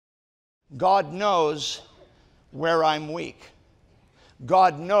God knows where I'm weak.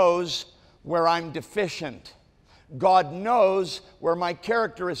 God knows where I'm deficient. God knows where my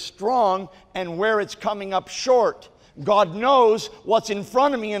character is strong and where it's coming up short. God knows what's in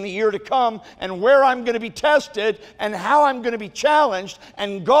front of me in the year to come and where I'm going to be tested and how I'm going to be challenged.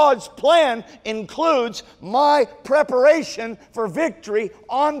 And God's plan includes my preparation for victory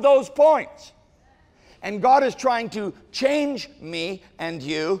on those points. And God is trying to change me and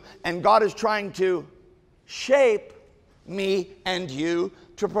you, and God is trying to shape me and you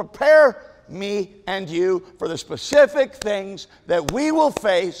to prepare me and you for the specific things that we will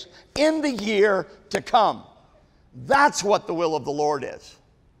face in the year to come. That's what the will of the Lord is.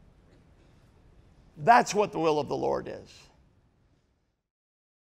 That's what the will of the Lord is.